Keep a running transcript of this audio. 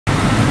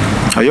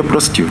Are you a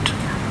prostitute?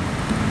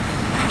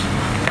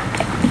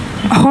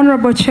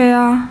 Honorable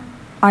Chair,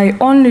 I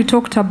only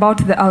talked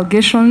about the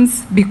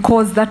allegations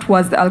because that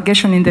was the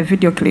allegation in the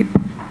video clip.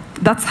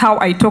 That's how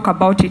I talk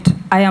about it.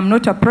 I am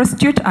not a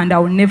prostitute and I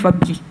will never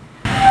be.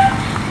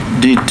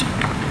 Did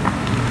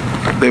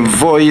the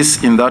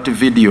voice in that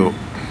video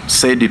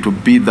said it to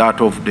be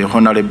that of the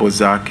Honorable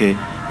Zaake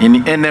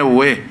in any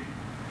way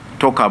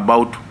talk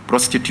about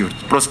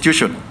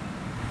prostitution?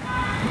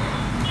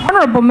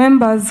 Honorable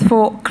members,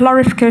 for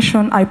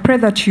clarification, I pray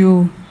that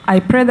you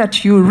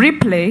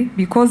replay,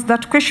 because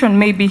that question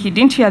maybe he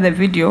didn't hear the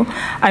video.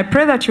 I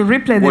pray that you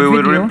replay the video. We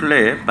will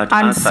replay, but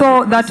and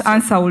so that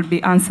answer will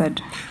be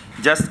answered.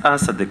 Just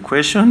answer the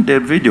question, the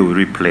video will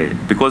replay.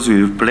 Because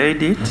we've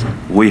played it,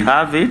 we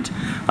have it,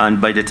 and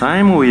by the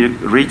time we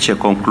reach a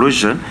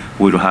conclusion,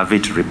 we'll have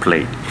it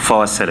replayed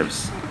for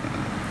ourselves.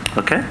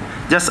 Okay?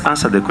 Just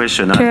answer the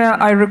question.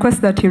 Chair, I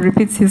request that he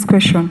repeats his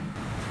question.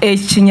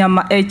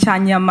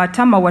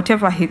 Kinyamatama,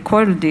 whatever he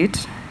called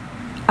it,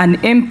 an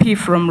MP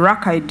from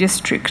Rakai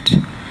district,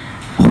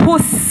 who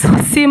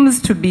seems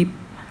to be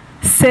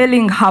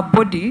selling her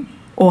body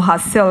or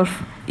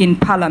herself in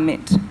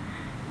Parliament.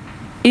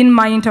 In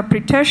my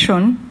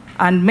interpretation,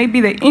 and maybe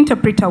the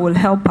interpreter will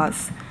help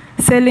us,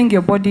 selling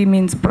your body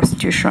means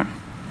prostitution.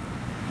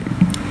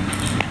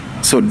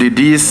 So did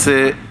he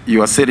say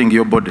you are selling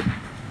your body?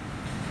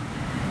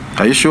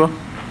 Are you sure?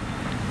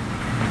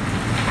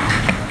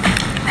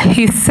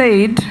 He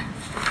said,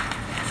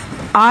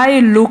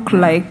 I look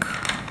like,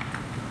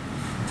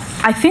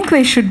 I think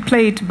they should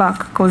play it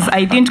back because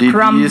I didn't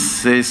cram. Did he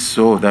say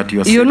so that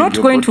you are You're not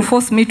your going body? to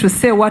force me to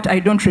say what I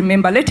don't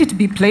remember. Let it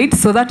be played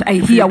so that I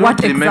hear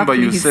what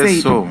exactly he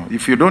said. So.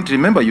 If you don't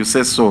remember, you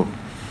say so.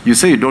 You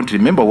say you don't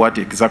remember what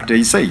exactly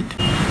he said.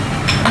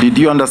 Did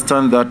you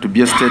understand that to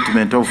be a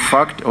statement of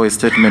fact or a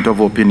statement of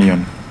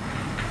opinion?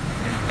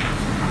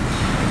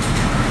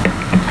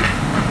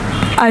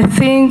 I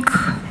think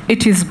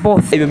it is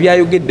both.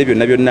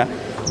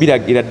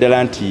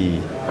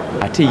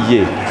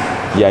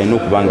 Yalina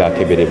okubanga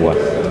akeberebwa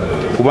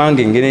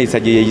kubanga engene eyisa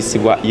gye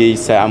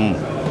yeeyisaamu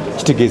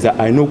kitegeeza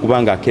alina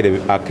okubanga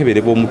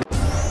akeberebwa omuntu.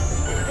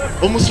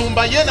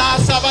 Omusumba ye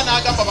n'asaba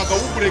n'agamba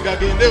bagawugule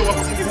gagende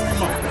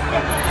wakusigiruma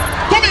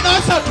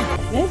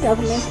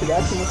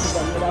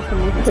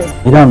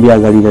 13 era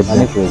mbyagalira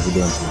ddala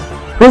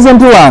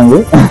pulezidenti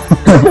wange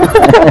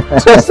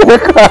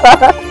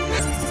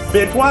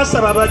be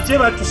twasaba bajje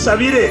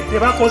batusabire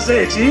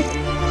tebakoze eki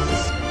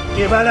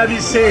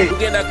tebalabise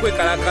tugenda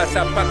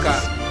kwekalakasa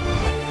paka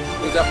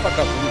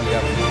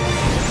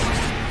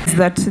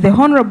that the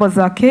Honorable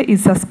Zaake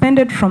is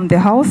suspended from the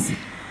House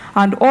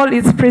and all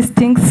its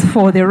precincts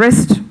for the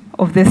rest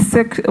of the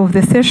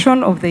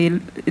session of this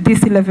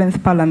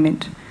 11th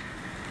Parliament.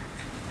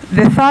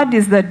 The third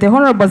is that the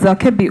Honorable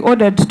Zaake be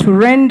ordered to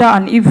render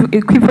an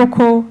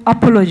equivocal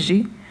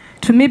apology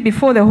to me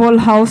before the whole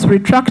House,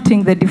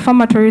 retracting the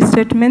defamatory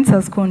statements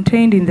as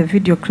contained in the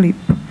video clip.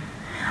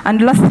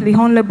 And lastly,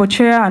 Honorable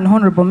Chair and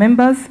Honorable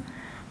Members,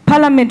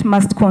 Parliament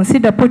must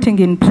consider putting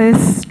in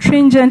place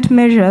stringent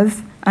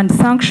measures and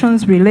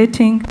sanctions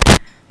relating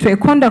to a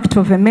conduct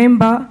of a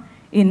member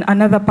in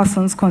another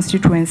person's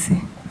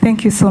constituency.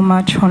 Thank you so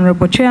much,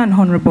 Honorable Chair and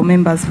Honorable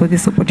Members, for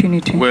this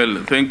opportunity.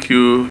 Well, thank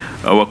you.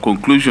 Our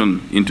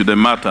conclusion into the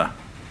matter.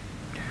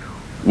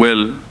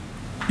 Well,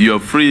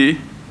 you're free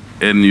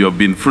and you have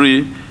been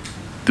free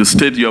to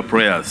state your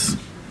prayers,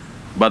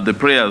 but the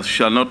prayers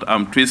shall not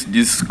twist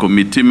these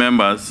committee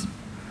members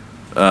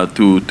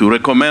to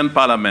recommend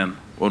Parliament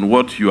on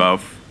what you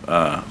have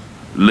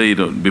laid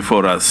on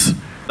before us.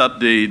 That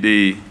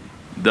they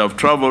have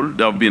traveled,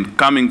 they have been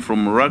coming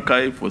from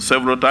Rakai for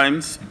several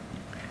times,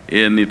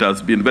 and it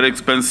has been very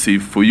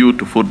expensive for you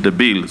to foot the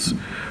bills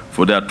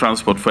for their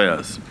transport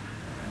fares.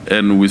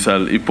 And we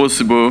shall, if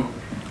possible,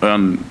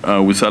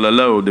 we shall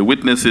allow the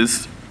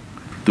witnesses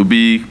to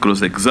be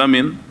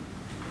cross-examined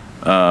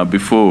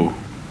before,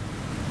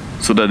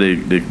 so that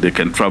they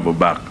can travel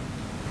back.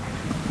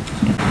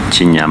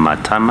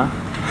 Kinyamatama,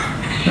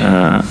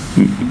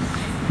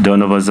 the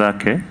Honorable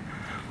Zaake,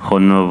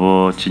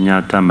 Honorable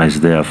Kinyamatama is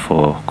there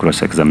for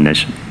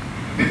cross-examination,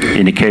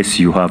 in case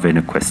you have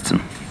any question.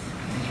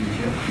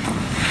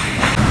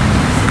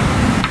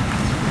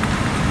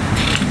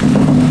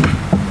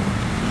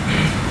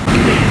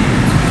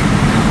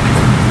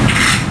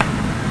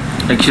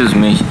 Excuse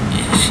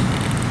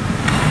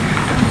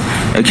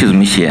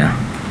me, Chair.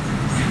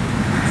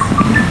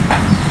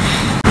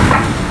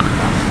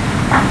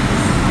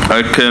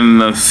 I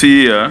can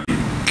see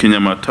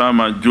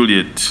Kinyamatama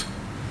Juliet.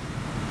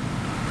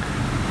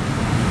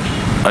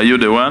 Are you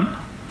the one?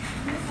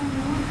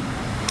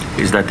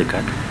 Is that the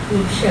card?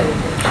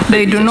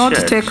 They do not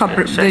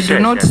they do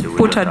not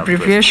put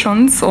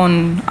abbreviations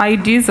on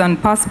IDs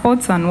and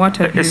passports and what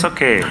have you. It's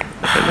okay.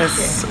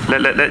 Let's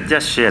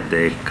just share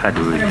the card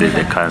with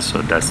the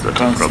council. That's not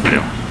a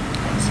problem.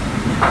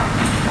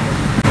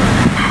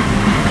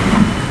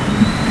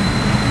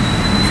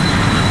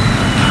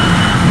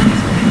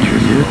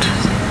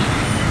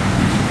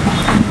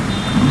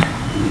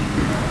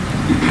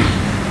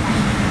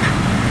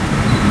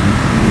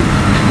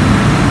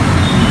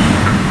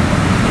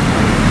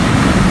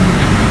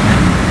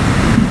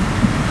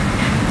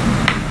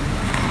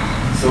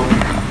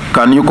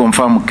 Can you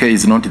confirm K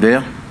is not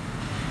there?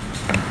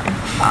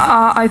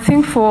 I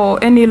think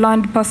for any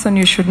land person,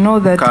 you should know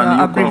that Can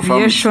you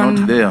confirm it's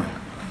not there?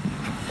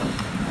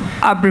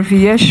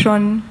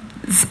 Abbreviations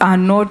are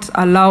not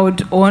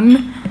allowed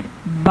on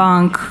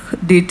bank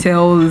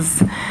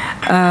details,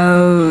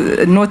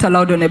 not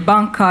allowed on a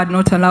bank card,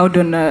 not allowed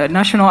on a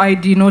national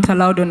ID, not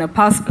allowed on a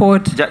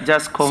passport.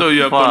 Just confirm. So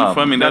you are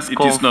confirming that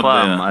it is not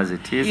there? As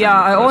it is. Yeah,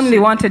 I only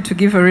wanted to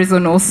give a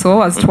reason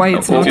also as to why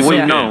it's not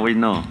there. We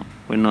know.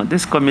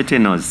 This committee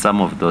knows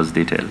some of those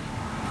details.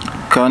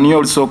 Can you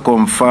also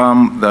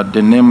confirm that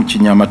the name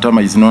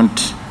Kinyamatama is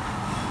not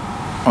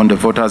on the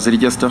voters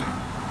register?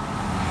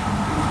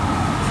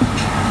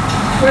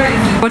 Where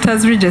is the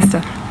voters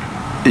register?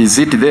 Is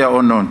it there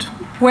or not?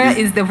 Where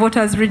is the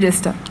voters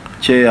register?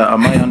 Chair,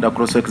 am I under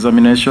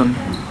cross-examination?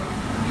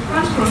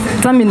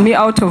 Examine me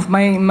out of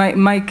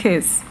my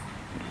case.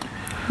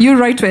 You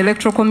write to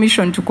Electoral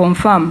Commission to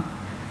confirm.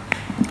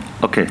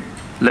 Okay,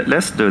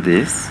 let's do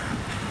this.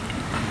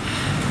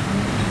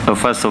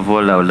 First of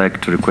all, I would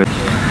like to request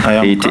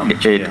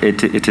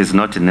it is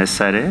not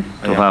necessary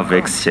to have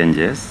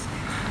exchanges.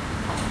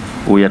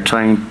 We are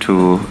trying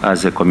to,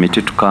 as a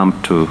committee, to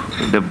come to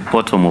the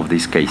bottom of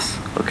this case,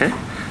 okay?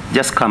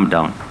 Just calm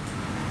down.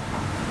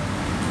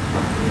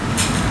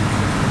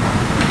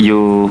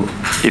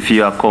 If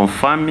you are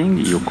confirming,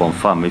 you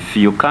confirm. If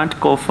you can't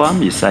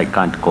confirm, you say I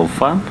can't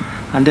confirm,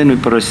 and then we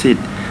proceed.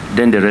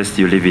 Then the rest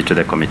you leave it to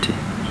the committee.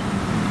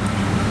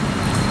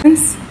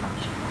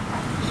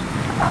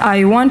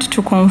 I want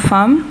to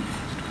confirm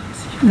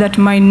that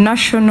my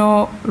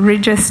national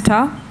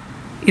register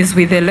is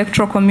with the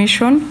Electoral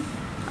Commission,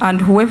 and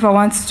whoever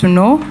wants to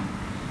know,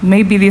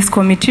 maybe this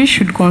committee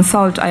should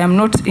consult. I am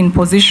not in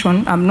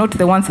position. I'm not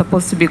the one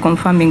supposed to be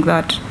confirming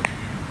that.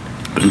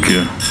 Thank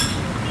you.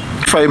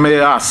 If I may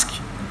ask,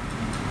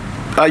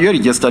 are you a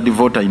registered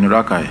voter in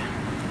Rakai?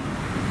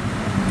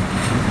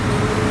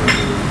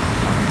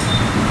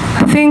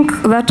 I think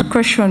that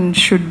question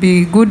should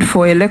be good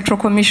for Electoral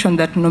Commission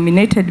that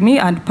nominated me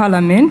and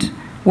Parliament,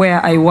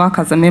 where I work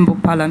as a member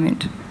of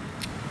Parliament.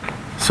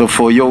 So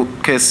for your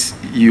case,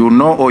 you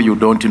know or you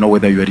don't know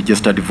whether you're a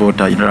registered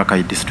voter in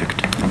Rakai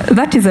district?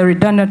 That is a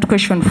redundant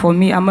question for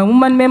me. I'm a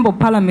woman member of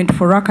Parliament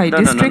for Rakai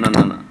district.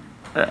 No.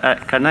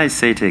 Can I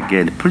say it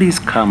again? Please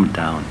calm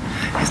down.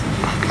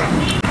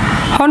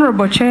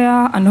 Honorable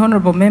Chair and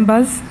honorable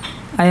members,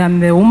 I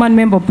am a woman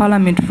member of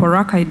Parliament for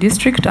Rakai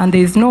district, and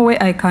there is no way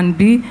I can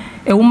be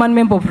a woman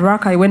member of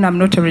Rakai when I'm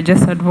not a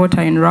registered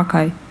voter in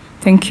Rakai.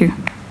 Thank you.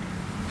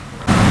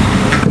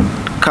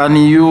 Can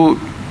you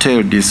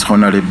tell this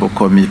honorable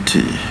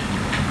committee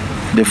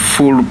the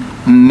full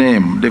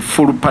name, the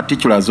full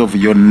particulars of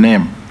your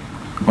name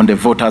on the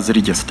voters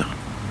register,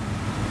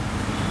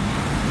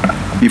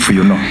 if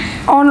you know?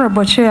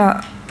 Honorable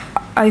Chair,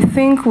 I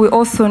think we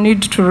also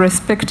need to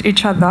respect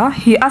each other.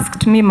 He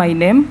asked me my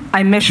name,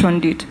 I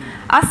mentioned it.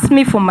 Asked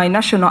me for my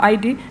national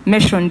ID,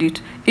 mentioned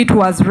it. It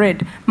was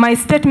read. My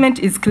statement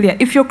is clear.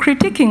 If you're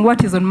critiquing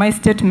what is on my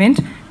statement,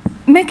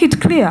 make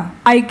it clear.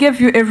 I gave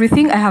you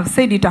everything. I have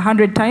said it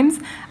 100 times.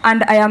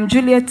 And I am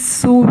Juliet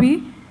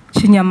Subi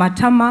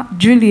Kinyamatama,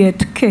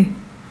 Juliet K.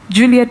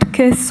 Juliet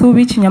K.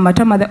 Subi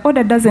Kinyamatama. The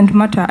order doesn't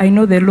matter. I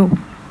know the law.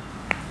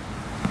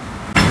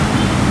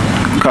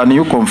 Can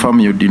you confirm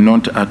you did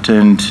not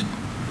attend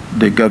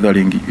the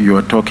gathering you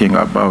are talking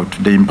about,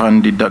 the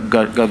impanded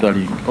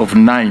gathering of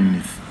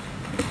 9th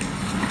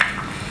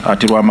at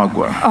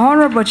Rwamagwa?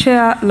 Honorable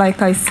Chair,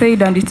 like I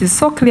said, and it is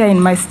so clear in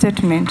my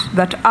statement,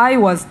 that I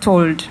was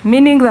told,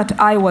 meaning that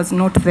I was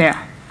not there.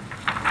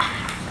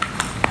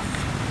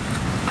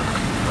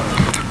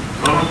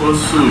 Honorable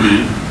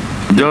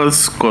Subi,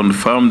 just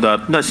confirm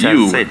that no, she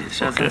you... has said it.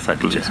 She has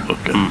said it.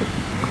 Okay.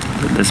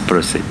 Let's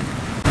proceed.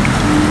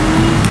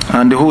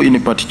 And who in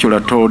particular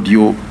told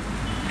you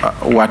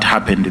what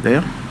happened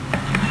there?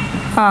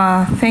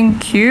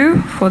 Thank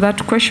you for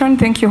that question.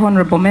 Thank you,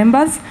 honorable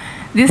members.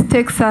 This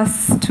takes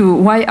us to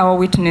why our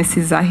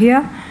witnesses are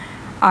here.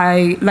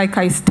 Like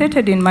I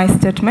stated in my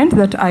statement,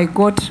 that I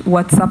got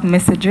WhatsApp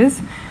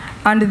messages,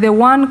 and the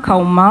one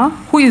Kauma,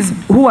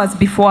 who was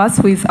before us,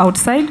 who is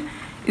outside,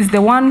 is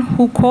the one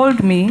who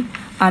called me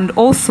and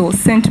also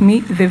sent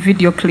me the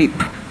video clip.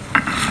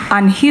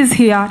 And he's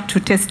here to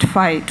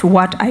testify to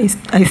what I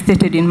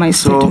stated in my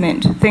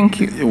statement. Thank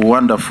you.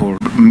 Wonderful.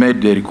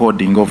 Made the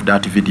recording of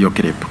that video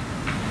clip.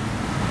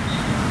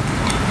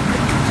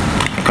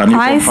 Can you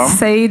confirm? I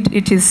said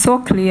it is so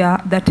clear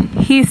that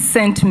he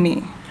sent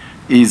me.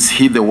 Is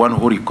he the one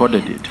who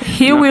recorded it?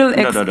 He will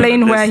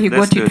explain where he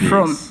got it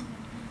from.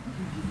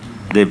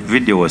 The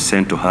video was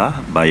sent to her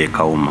by a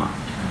Kauma.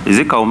 Is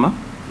it Kauma?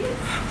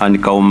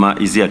 And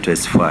Kauma is here to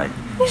testify.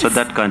 Yes. So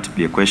that can't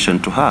be a question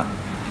to her.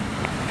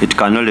 It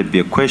can only be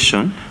a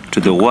question to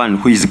the one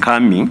who is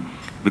coming,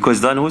 because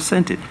the one who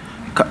sent it.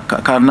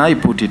 Can I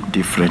put it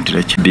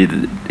differently?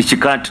 She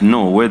can't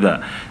know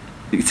whether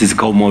it is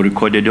Kauma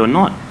recorded or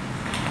not.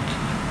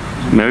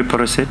 May we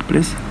proceed,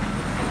 please?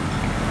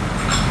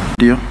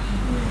 Dear.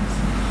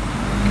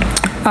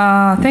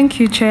 Thank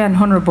you, Chair and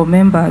honorable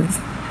members.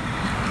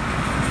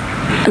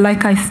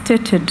 Like I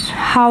stated,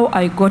 how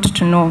I got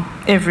to know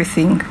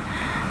everything.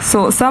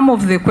 So some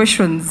of the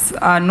questions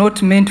are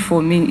not meant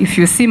for me. If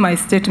you see my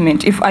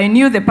statement, if I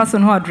knew the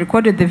person who had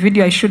recorded the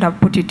video, I should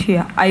have put it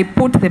here. I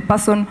put the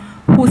person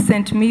who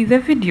sent me the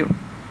video.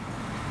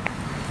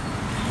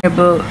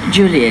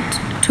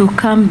 Juliet, to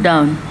calm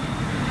down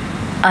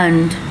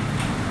and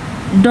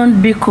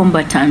don't be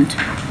combatant.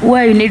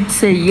 Where you need to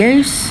say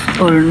yes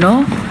or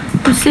no,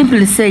 to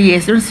simply say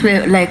yes. Don't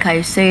say like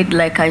I said.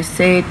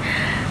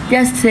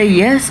 Just say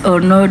yes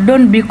or no.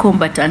 Don't be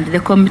combatant. The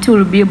committee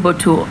will be able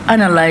to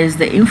analyze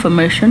the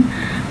information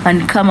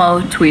and come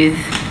out with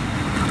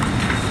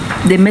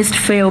the most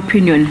fair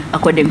opinion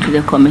according to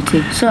the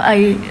committee. So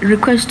I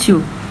request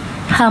you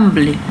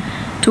humbly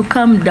to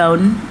calm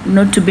down,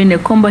 not to be in a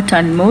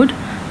combatant mode,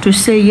 to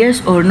say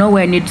yes or no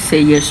where I need to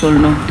say yes or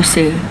no. It's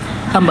a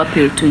humble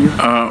appeal to you.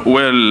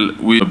 Well,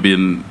 we have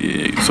been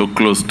so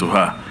close to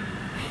her.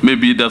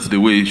 Maybe that's the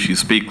way she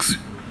speaks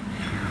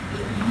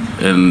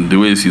and the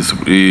way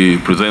she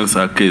presents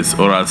her case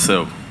or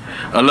herself.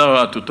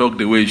 Allow her to talk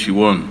the way she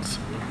wants.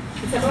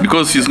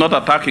 Because she's not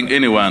attacking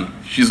anyone.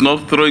 She's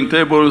not throwing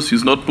tables.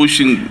 She's not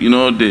pushing,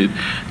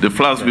 the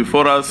flags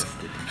before us.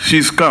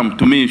 She's calm.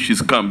 To me,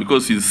 she's calm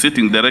because she's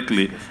sitting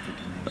directly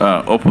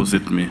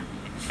opposite me.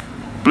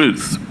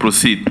 Please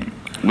proceed.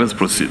 Let's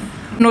proceed.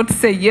 Not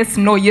say yes,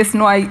 no, yes,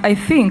 no. I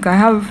think I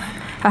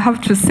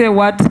have to say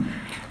what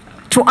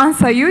to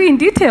answer you in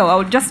detail. I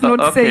would just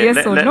not say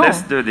yes or no.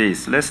 Let's do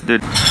this.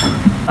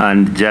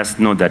 And just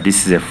know that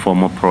this is a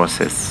formal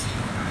process.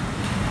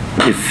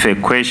 If a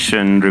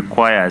question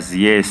requires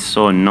yes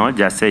or no,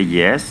 just say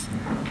yes.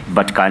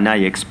 But can I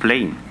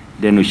explain?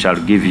 Then we shall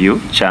give you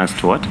a chance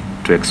to what?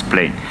 To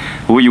explain.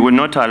 We will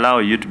not allow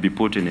you to be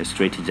put in a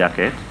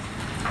straitjacket.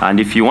 And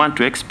if you want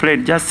to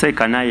explain, just say,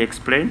 can I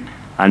explain?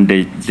 And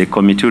the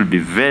committee will be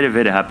very,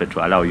 very happy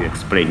to allow you to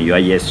explain your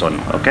yes or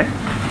no, okay?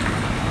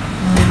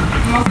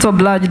 It's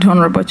obliged,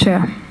 Honorable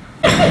Chair.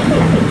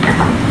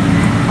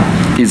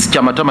 Is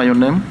Kinyamatama your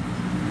name?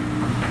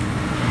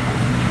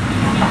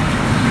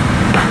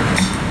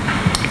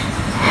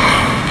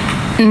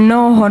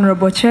 No,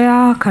 Honorable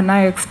Chair. Can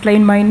I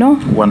explain my no?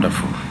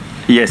 Wonderful.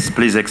 Yes,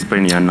 please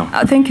explain your no.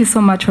 Thank you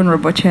so much,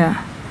 Honorable Chair.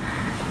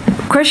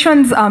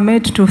 Questions are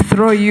made to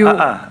throw you.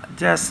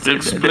 Just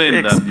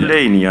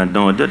explain your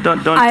no.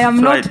 Don't I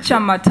am not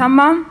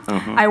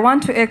Kinyamatama. I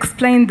want to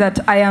explain that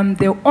I am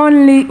the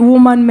only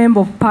woman member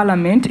of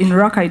parliament in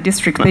Rakai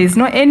district. There is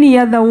no any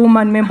other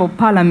woman member of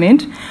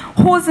parliament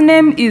whose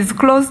name is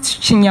closed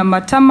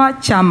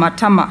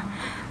Kinyamatama.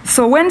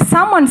 So when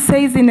someone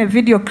says in a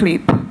video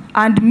clip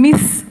and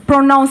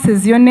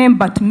mispronounces your name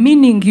but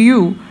meaning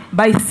you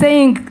by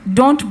saying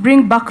don't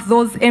bring back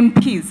those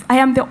MPs, I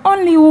am the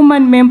only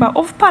woman member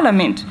of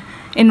parliament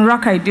in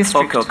Rakai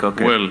district.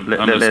 Okay. Well,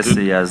 let's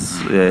see.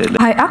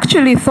 I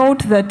actually thought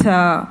that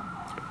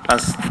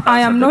I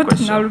am not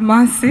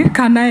Nalmansi.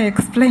 Can I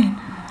explain?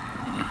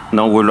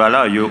 No, we'll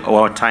allow you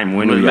our time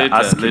when we are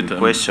asking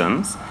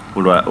questions.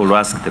 We'll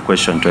ask the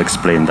question to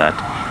explain that.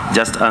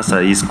 Just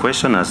answer his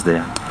question as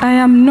there. I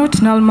am not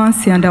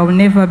Nalmansi and I will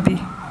never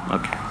be.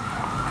 Okay.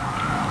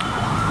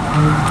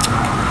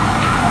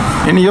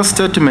 In your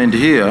statement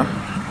here,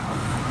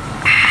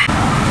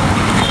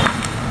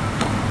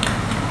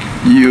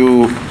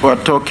 you were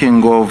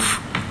talking of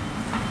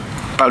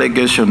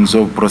allegations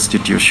of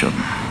prostitution.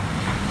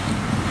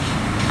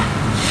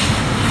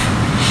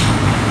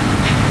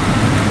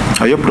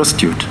 Are you a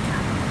prostitute?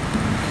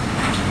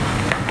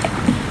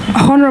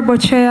 Honorable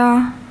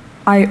Chair,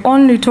 I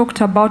only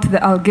talked about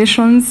the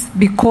allegations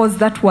because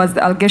that was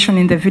the allegation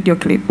in the video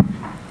clip.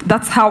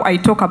 That's how I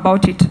talk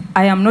about it.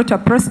 I am not a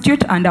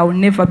prostitute and I will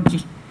never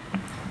be.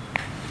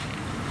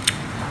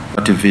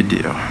 That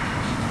video.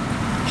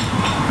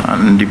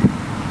 And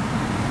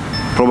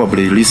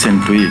probably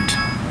listen to it.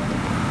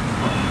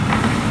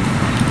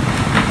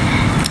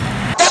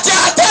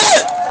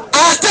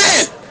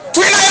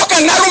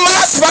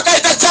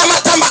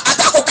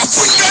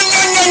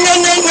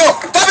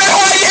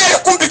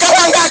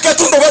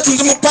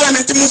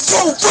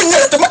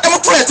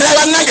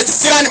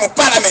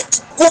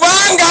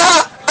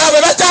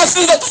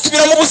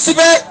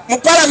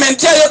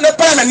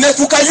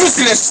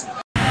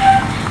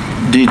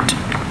 Did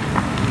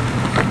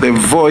the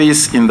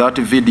voice in that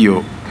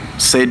video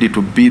said it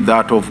to be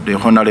that of the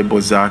Honorable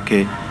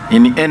Zaake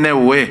in any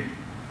way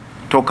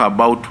talk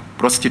about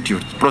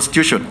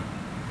prostitution?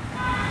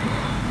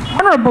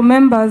 Honorable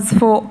members,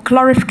 for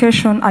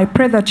clarification, I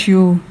pray that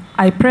you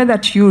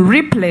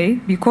replay,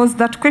 because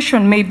that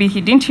question maybe he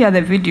didn't hear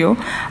the video.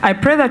 I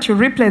pray that you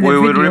replay the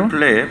video. We will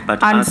replay,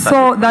 but and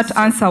so that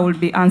answer will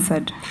be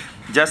answered.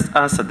 Just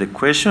answer the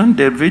question,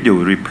 the video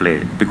will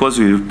replay. Because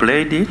we've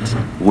played it,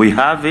 we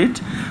have it,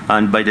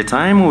 and by the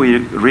time we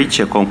reach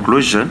a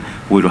conclusion,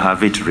 we'll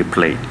have it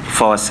replayed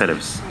for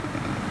ourselves.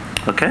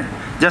 Okay?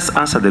 Just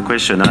answer the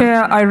question.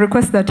 Chair, I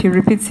request that he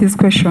repeats his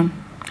question.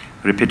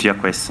 Repeat your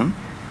question.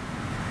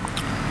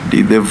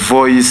 Did the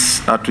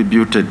voice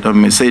attributed,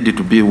 said it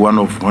to be one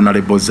of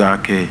Honorable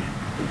Zaake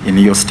in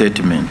your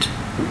statement,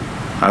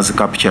 as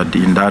captured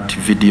in that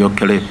video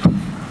clip,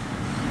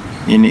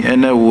 in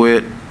any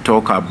way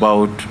talk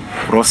about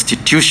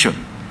prostitution?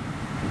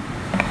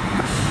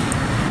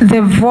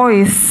 The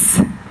voice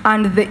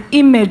and the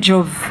image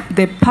of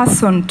the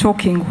person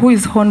talking, who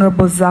is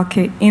Honorable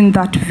Zaake in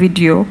that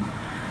video,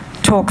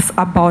 talks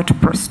about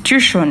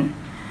prostitution.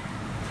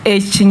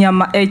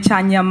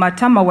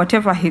 Kinyamatama,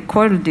 whatever he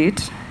called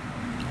it,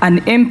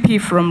 an MP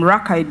from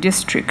Rakai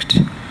district,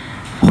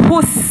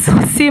 who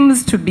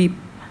seems to be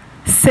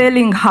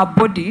selling her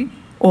body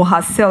or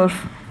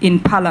herself in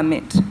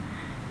parliament.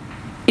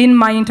 In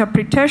my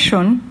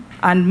interpretation,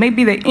 and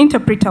maybe the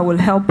interpreter will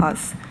help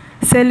us,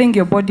 selling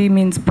your body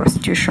means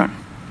prostitution.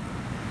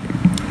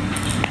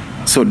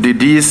 So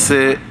did he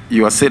say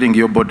you are selling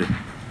your body?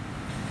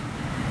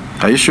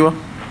 Are you sure?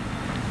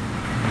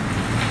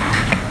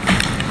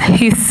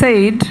 He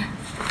said,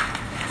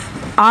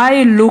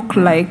 I look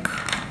like,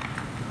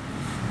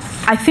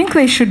 I think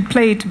they should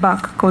play it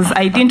back because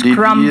I didn't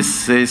cram. Did he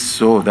say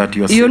so that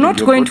you are selling You're not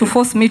your going body? to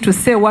force me to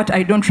say what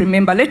I don't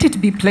remember. Let it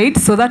be played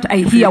so that I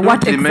hear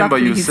what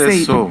exactly you he say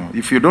said. So.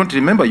 If you don't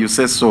remember, you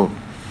say so.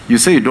 You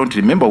say you don't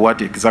remember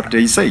what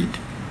exactly he said.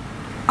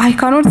 I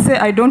cannot say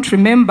I don't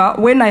remember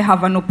when I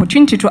have an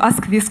opportunity to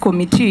ask this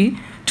committee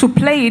to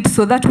play it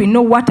so that we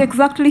know what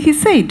exactly he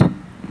said.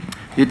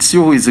 It's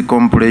you who is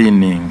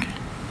complaining,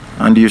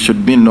 and you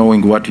should be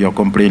knowing what you are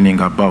complaining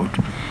about.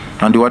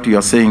 And what you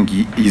are saying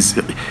is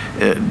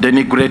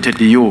denigrated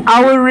you.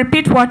 I will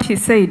repeat what he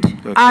said.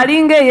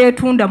 Alinge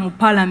yetunda mu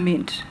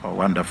parliament. Oh,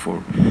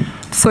 wonderful.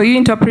 So you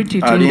interpret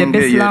it in the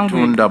best language.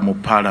 Alinge yetunda mu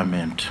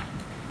parliament.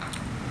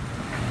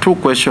 2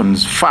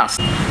 questions. First,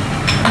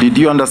 did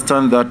you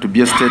understand that to be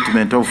a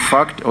statement of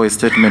fact or a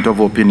statement of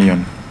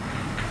opinion?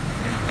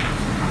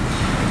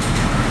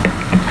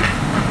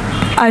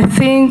 I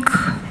think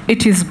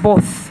it is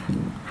both.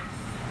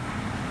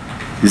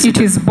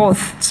 It is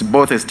both. It's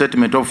both a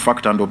statement of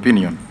fact and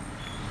opinion.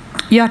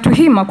 Yeah, to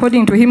him,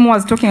 according to him who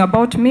was talking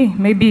about me,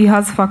 maybe he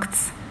has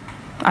facts.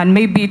 And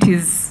maybe it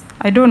is,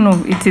 I don't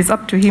know, it is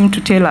up to him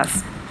to tell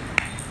us.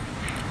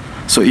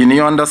 So in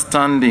your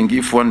understanding,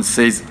 if one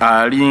says,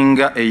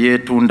 Alinga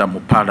eyetunda mu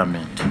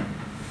parliament,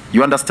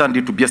 you understand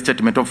it to be a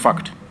statement of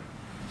fact?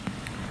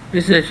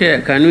 Mr.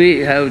 Chair, can we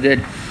have that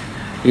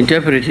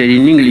interpreted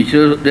in English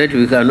so that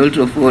we can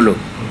also follow?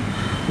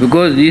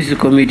 Because this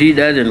committee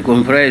doesn't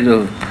comprise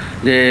of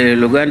the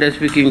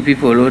Luganda-speaking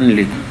people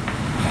only.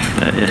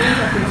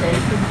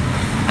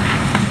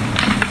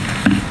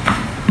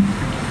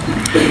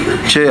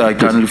 Chair, I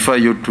can refer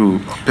you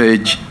to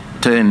page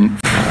 10.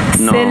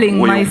 Selling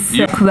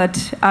myself that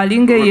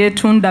Alinge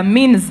yetunda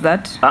means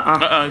that.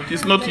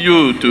 It's not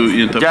you to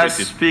interpret Just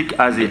it. speak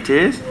as it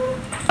is,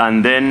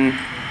 and then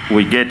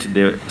we get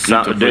the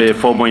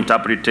formal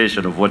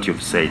interpretation of what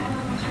you've said.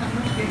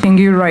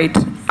 You're right.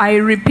 I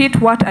repeat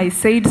what I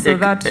said so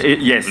that.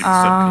 Yes,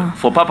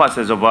 for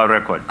purposes of our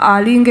record.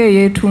 Alinge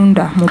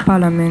yetunda mu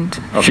parliament.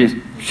 Okay.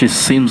 She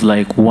seems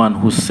like one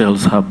who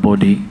sells her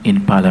body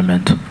in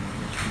parliament.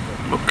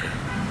 Okay.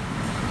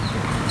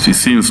 She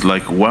seems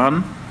like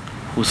one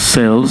who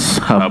sells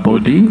her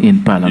body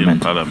in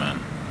parliament.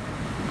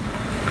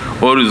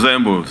 Or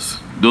resembles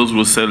those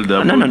who sell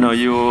their body. No,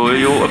 you,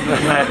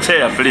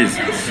 Chair, please.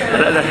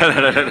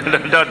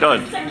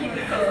 Don't.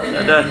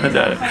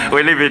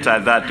 We leave it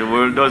at that.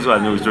 Those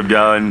ones should be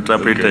our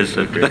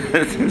interpretation.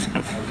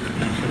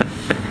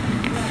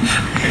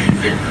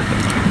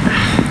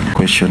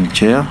 Question,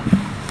 Chair.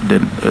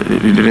 Then,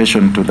 in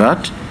relation to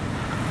that,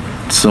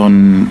 it's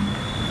on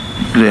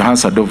the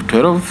Hansard of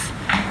 12th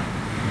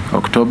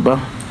October,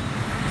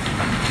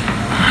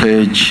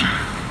 page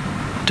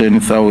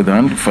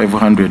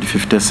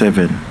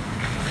 10,557.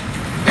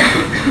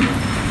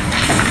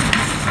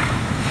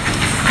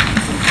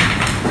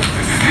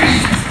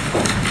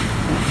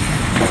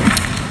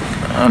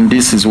 And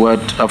this is what,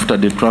 after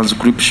the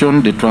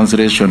transcription, the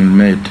translation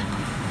made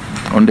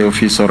on the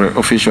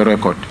official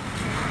record.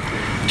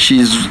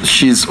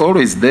 She's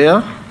always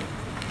there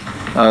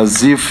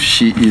as if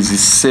she is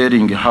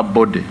selling her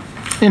body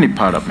in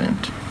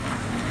parliament.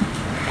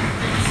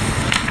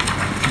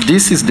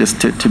 This is the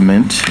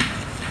statement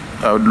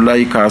I would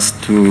like us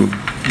to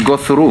go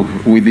through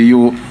with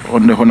you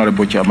on the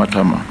Honorable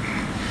Kinyamatama.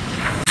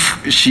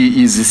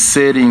 She is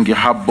selling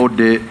her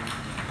body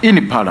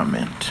in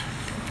parliament.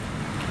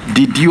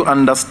 Did you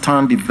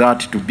understand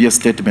that to be a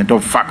statement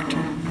of fact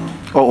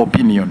or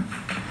opinion?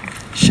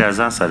 She has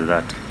answered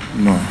that.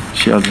 No,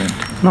 she hasn't.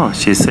 No,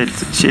 she said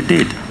she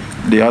did.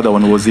 The other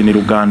one was in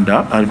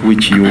Uganda, at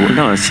which you...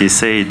 No, she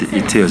said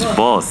it was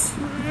both.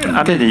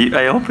 I mean,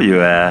 I hope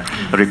you are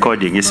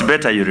recording. It's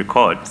better you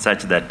record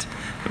such that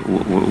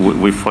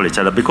we follow each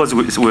other, because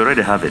we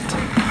already have it.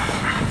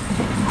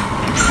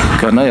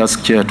 Can I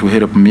ask Chair to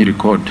help me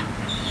record?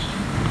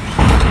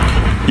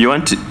 You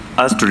want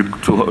us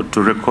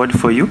to record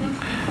for you?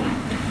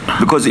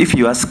 Because if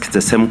you ask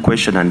the same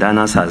question and an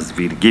answer has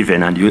been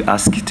given and you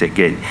ask it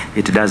again,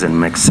 it doesn't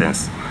make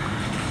sense.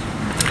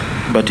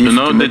 But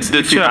if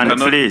the chair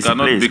cannot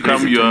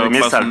become your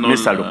personal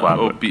Mr.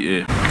 Lukwago.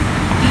 OPA.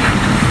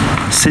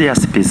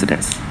 Serious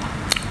business.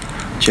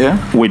 Chair?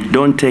 We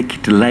don't take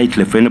it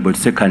lightly for anybody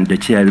to say, can the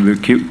chair will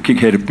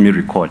help me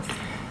record?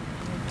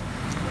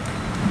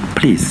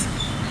 Please.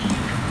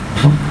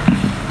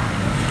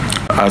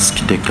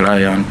 Ask the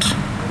client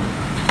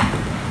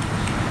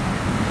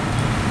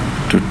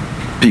to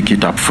pick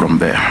it up from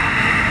there.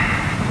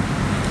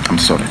 I'm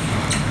sorry.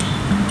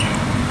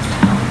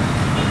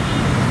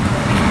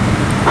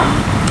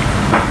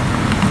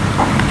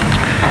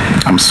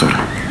 I'm sorry.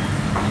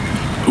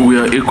 We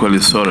are equally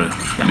sorry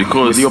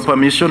because, with your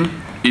permission,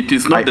 it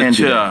is not the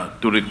chair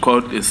to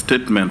record a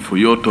statement for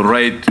you to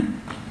write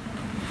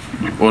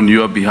on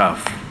your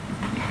behalf.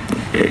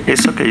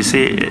 It's okay. You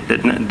see,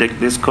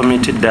 this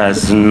committee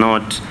does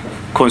not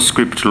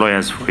conscript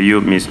lawyers for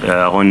you,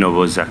 Hon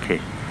Zaake.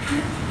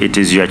 It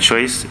is your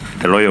choice,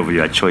 the lawyer of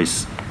your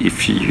choice.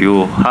 If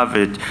you have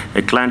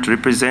a client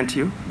represent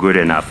you, good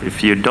enough.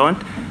 If you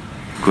don't,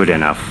 good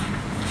enough.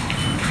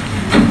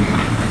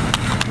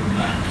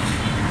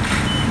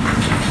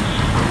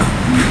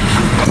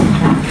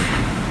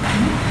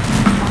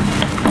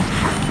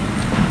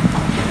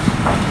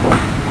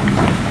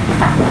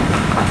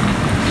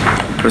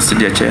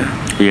 Procedure, Chair.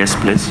 Yes,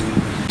 please.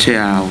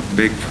 Chair, I would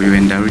beg for your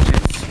indulgence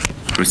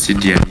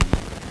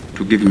procedurally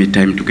to give me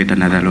time to get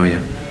another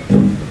lawyer.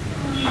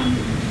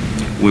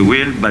 We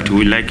will, but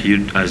we like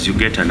you, as you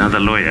get another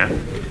lawyer,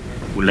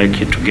 we like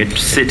you to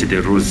set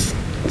the rules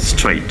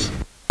straight.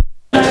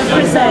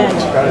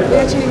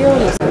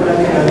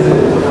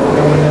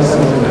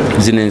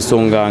 Zino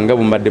ensonga nga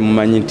bumbadde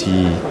mumanyi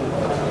nti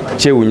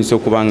kyewuunyisa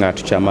okuba nga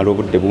tukyamala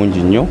obudde bungi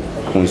nnyo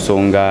ku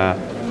nsonga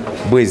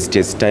bweziti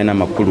ezitalina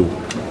makulu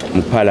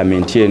mu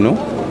paalamenti eno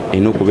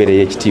erina okubeera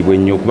ey'ekitiibwa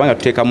ennyo kubanga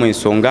tuteekamu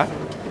ensonga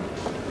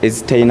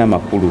ezitalina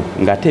makulu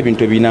ng'ate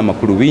ebintu ebirina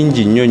amakulu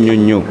bingi nnyo nnyo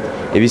nnyo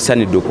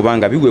ebisaanidde okuba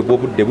nga biweebwa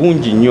obudde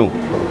bungi nnyo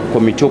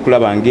komiti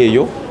okulaba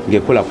ng'eyo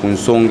ng'ekola ku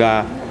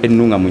nsonga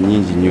ennungamu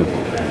nnyingi nnyo.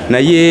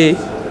 Naye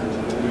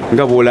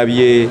nga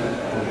bw'olabye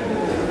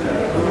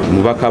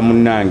mubaka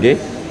munnange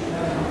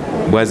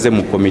bwazze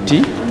mu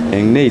komiti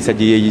enneeyisa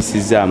gye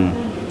yeeyisizaamu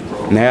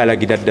naye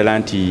alagira ddala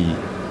nti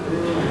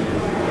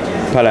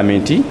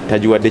paalamenti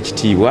tagiwadde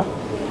kitiibwa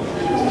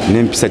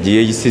n'empisa gye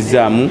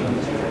yeeyisizaamu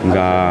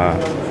nga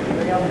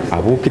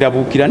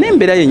abuukirabuukira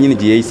n'embeera yennyini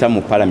gye yeeyisa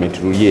mu paalamenti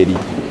luli eri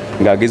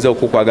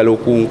ng'agezaako okwagala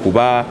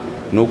okunkuba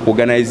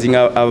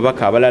n'okuorganizinga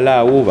ababaka abalala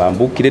awo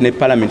bambuukire ne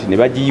paalamenti ne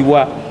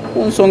bagiyiwa ku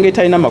nsonga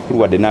etalina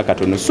makulu wadde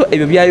n'akatono. So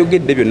ebyo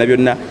byayogedde byonna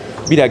byonna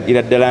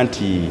biragira ddala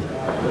nti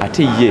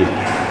ate ye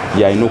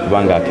yalina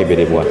okuba nga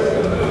akeberebwa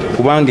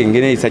kubanga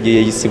engeri eyisa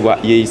gye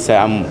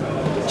yeeyisaamu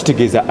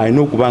kitegeeza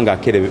alina okuba nga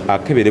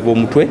akeberebwa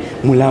omutwe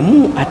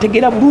mulamu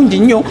ategeera bulungi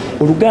nnyo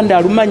oluganda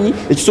alumanyi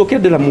ekisookera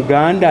ddala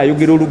muganda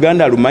ayogera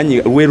oluganda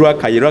alumanyi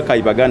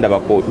lwakayi baganda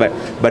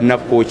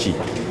bannakooki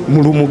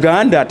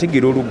muganda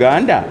ategeera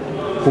oluganda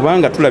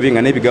kubanga tulabye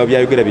nga n'ebigambo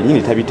byayogera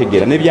byennyini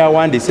tabitegeera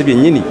n'ebyawandiise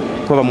byennyini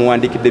kuba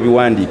bamuwandiikidde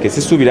biwandiike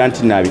sisuubira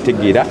nti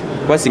naabitegeera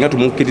kuba singa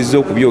tumukkiriza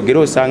okubyogera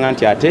osanga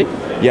nti ate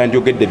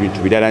yandyogedde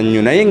bintu birala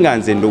nnyo naye nga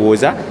nze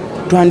ndowooza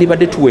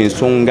twandibadde tuwa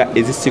ensonga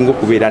ezisinga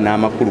okubeera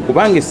n'amakulu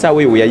kubanga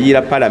essaawa eyo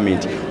yayiira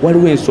paalamenti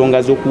waliwo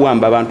ensonga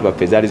z'okuwamba abantu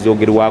baffe ezaali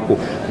zoogerwako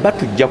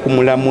batujja ku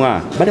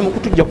mulamwa bali mu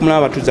kutujja ku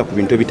mulamwa batuzza ku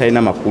bintu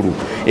ebitalina makulu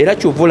era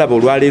kyova olaba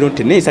olwaleero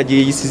nti neeyisa gye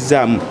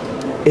yeeyisizaamu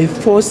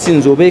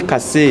efoosinze oba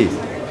ekase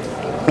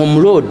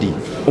omuloodi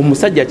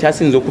omusajja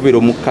akyasinza okubeera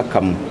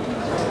omukkakkamu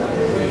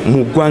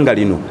mu ggwanga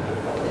lino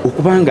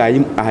okubanga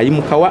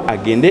ayimukawa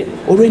agende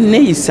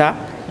olw'enneeyisa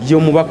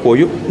y'omubaka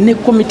oyo ne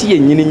komiti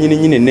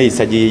yennyini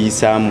enneeyisa gye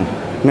yeeyisaamu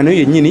nga nayo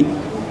yennyini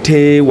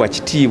tewa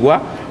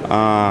kitiibwa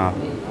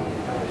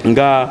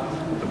nga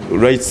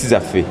rights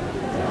zaffe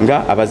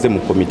nga abaze mu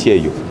komiti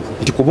eyo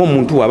nti kuba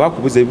omuntu waba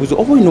akubuza ebibuuzo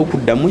oba olina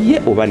okuddamu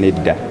ye oba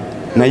nedda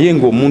naye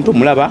ng'omuntu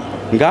omulaba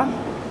nga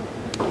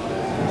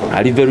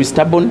ali very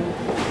stubborn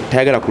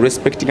tayagala ku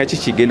respectinga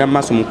kikigenda mu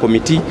maaso mu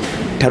komiti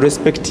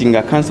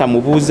tarespectinga kansa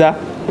mubuuza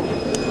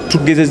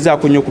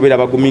tugezezzaako nnyo okubeera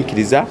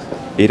abagumiikiriza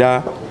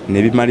era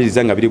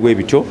nebimaliriza nga biri bwe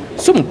bityo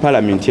so mu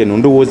paalamenti eno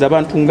ndowooza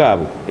abantu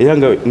ng'abo era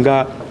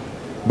nga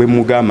bwe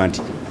mugamba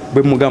nti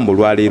bwe mugamba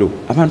olwaleero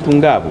abantu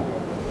ng'abo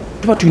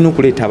tuba tulina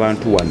okuleeta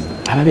abantu wano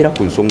ababeera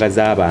ku nsonga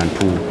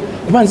z'abantu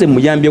kuba nze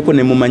muyambyeko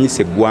ne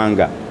mumanyisa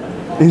eggwanga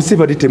ensi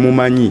bali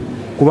temumanyi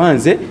kuba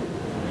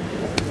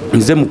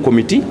nze mu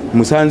komiti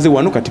musanze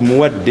wano kati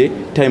muwadde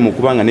time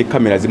okubanga ne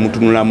kamera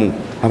zimutunulamu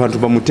abantu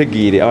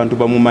bamutegeere abantu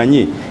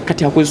bamumanye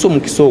kati akozesa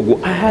omukisa ogwo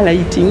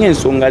ahalayitinga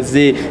ensonga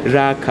ze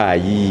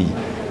Raakayi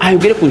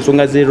ayogere ku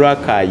nsonga ze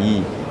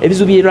Raakayi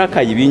ebizibu bye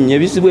Raakayi bingi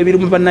ebizibu ebiri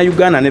mu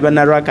bannayuganda ne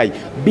banna Raakayi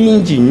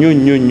bingi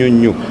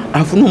nnyo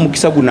afuna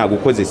omukisa guno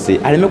agukozese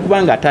aleme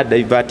kubanga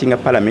atadivatinga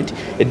paalamenti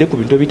edde ku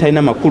bintu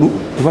ebitalina makulu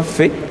kuba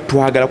ffe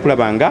twagala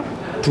kulabanga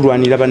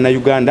tulwanira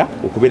bannayuganda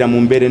okubeera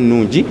mu mbeera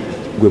ennungi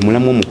gwe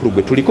mulamu omukulu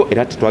gwe tuliko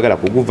era tetwagala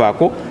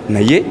kuguvaako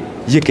naye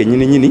ye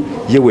kennyini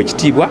yewe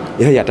ekitiibwa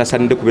era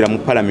yatasaanidde kubeera mu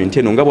paalamenti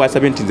eno nga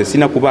bw'asabye nti nze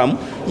sina kubaamu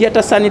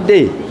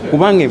yatasaanidde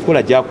kubanga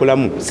enkola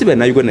gy'akolamu si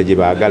bannayuganda gye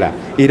baagala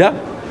era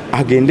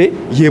agende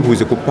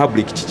yebuuze ku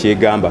public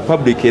kikyegamba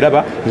public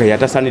eraba nga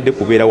yatasanidde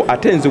kubeerawo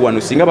ate nze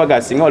wano singa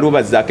bagasinga waliwo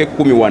bazaake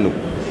 10 wano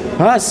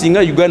singa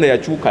Uganda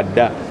yakyuka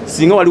dda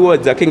singa waliwo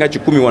bazaake nga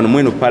 10 wano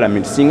mweno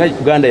parliament singa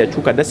Uganda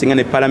yakyuka dda singa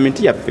ne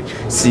parliament yaffe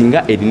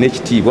singa erina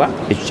ekitiibwa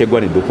ekyo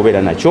kyegwanidde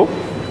okubeera nakyo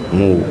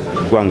mu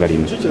ggwanga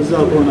lino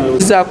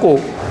zaako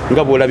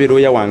nga bw'olabye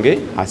looya wange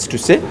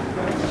asituse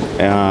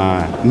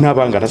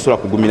naba nga tasobola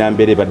kugumira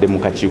mbeera ebadde mu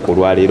kakiiko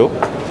olwaleero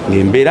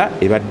ng'embeera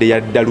ebadde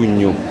yaddalu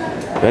nnyo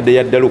ebadde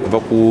yaddalu okuva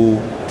ku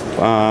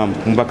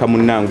mubaka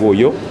munnange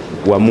oyo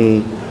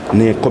wamu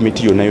ne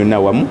komiti yonna yonna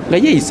wamu nga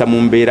yeeyisa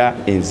mu mbeera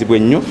enzibu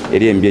ennyo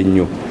eri embi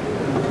ennyo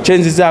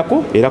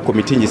kyenzizaako era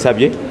komiti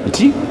ngisabye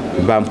nti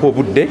bampa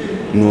obudde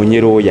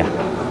noonye looya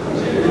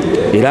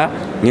era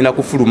ngenda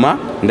kufuluma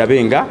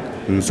ndabe nga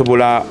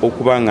nsobola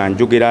okuba nga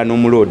njogera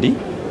n'omuloodi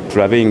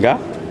tulabe nga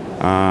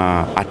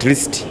at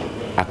least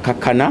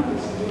akakana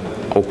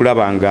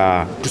okulaba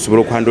nga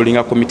tusobola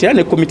okuhandolinga komiti era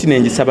ne komiti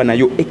nengisaba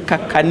nayo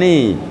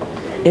ekkakane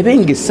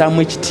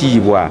ebengesaamu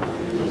ekitiibwa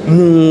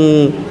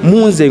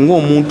munze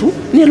ng'omuntu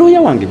ne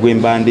looya wange gwe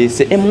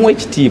mbandeese emuwa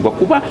ekitiibwa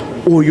kuba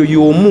oyo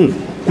y'omu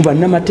ku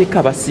bannamateeka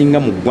abasinga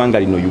mu ggwanga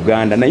lino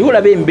Uganda naye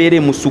olaba embeera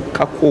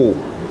emusukkako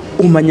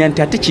omanya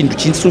nti ate kintu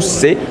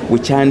kinsusse we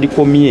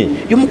kyandikomye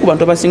y'omu ku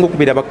bantu abasinga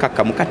okubeera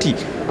bakakkamu kati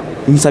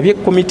nsabye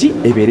komiti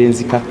ebeere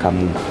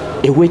nzikakkamu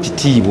ewe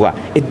ekitiibwa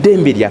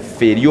eddembe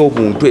lyaffe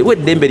ery'obuntu ewe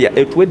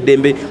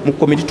eddembe mu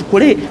komiti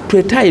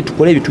twetaaye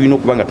tukole ebitulina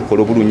okuba nga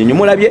tukola obulungi nnyo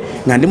mulabye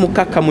nga ndi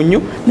mukakkamu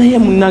nnyo naye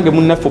munnange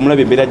munnaffe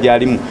omulabye embeera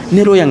gy'alimu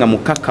ne looya nga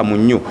mukakkamu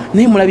nnyo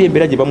naye mulabye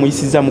embeera gye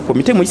bamuyisizza mu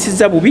komiti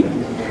muyisizza bubi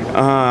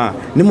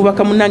ne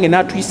mubaka munnange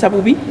n'atuyisa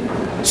bubi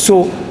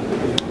so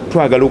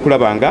twagala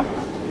okulaba nga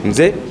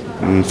nze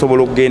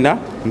nsobola okugenda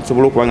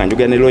nsobola okuba nga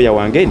njogera ne looya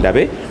wange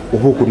ndabe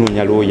oba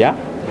okunoonya looya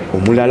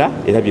omulala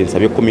era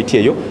byensabye komiti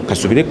eyo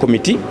kasubire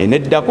komiti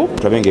eneddako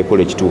tulabe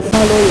ng'ekola ekituufu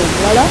looya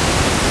omulala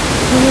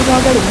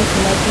tunebagala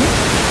omufunaki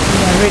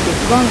nyarede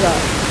kubanga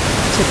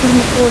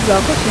kyetuli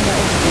kwozaako tulina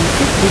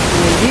evidensi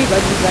bituweeri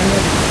bagizanya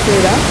mu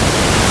kiseera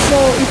so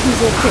it is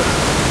okay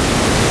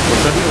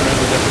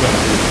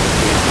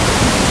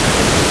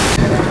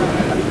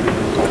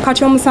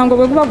kati omusango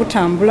bwe guba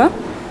gutambula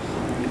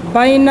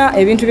balina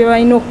ebintu bye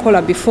balina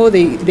okukola before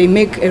they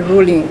make a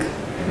ruling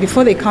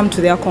before they come to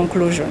their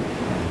conclusion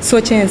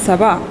so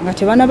kyensaba nga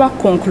tebanaba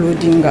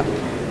concludinga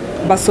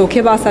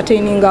basooke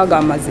basataininga ago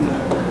amazima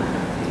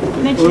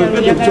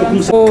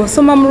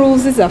osoma mu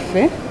rules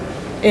zaffe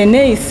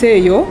eneeyisa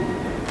eyo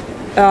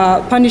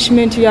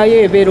punishment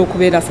yayo ebeera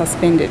okubeera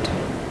suspended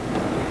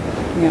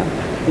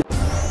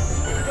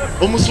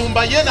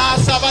omusumba ye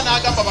n'asaba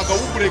n'agamba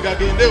bagawugule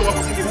gagende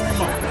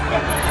ewakungiruma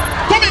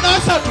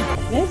 13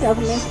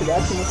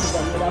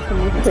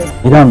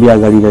 era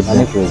mbyagalira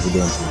ddala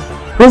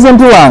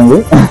pulezidenti wange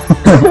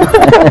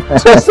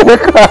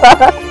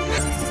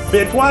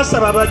be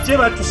twasaba bajje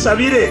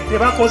batusabire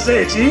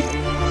tebakoze eki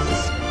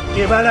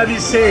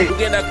tebalabise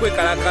tugenda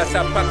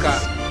kwekalakasa paka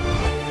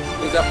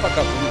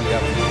kulumya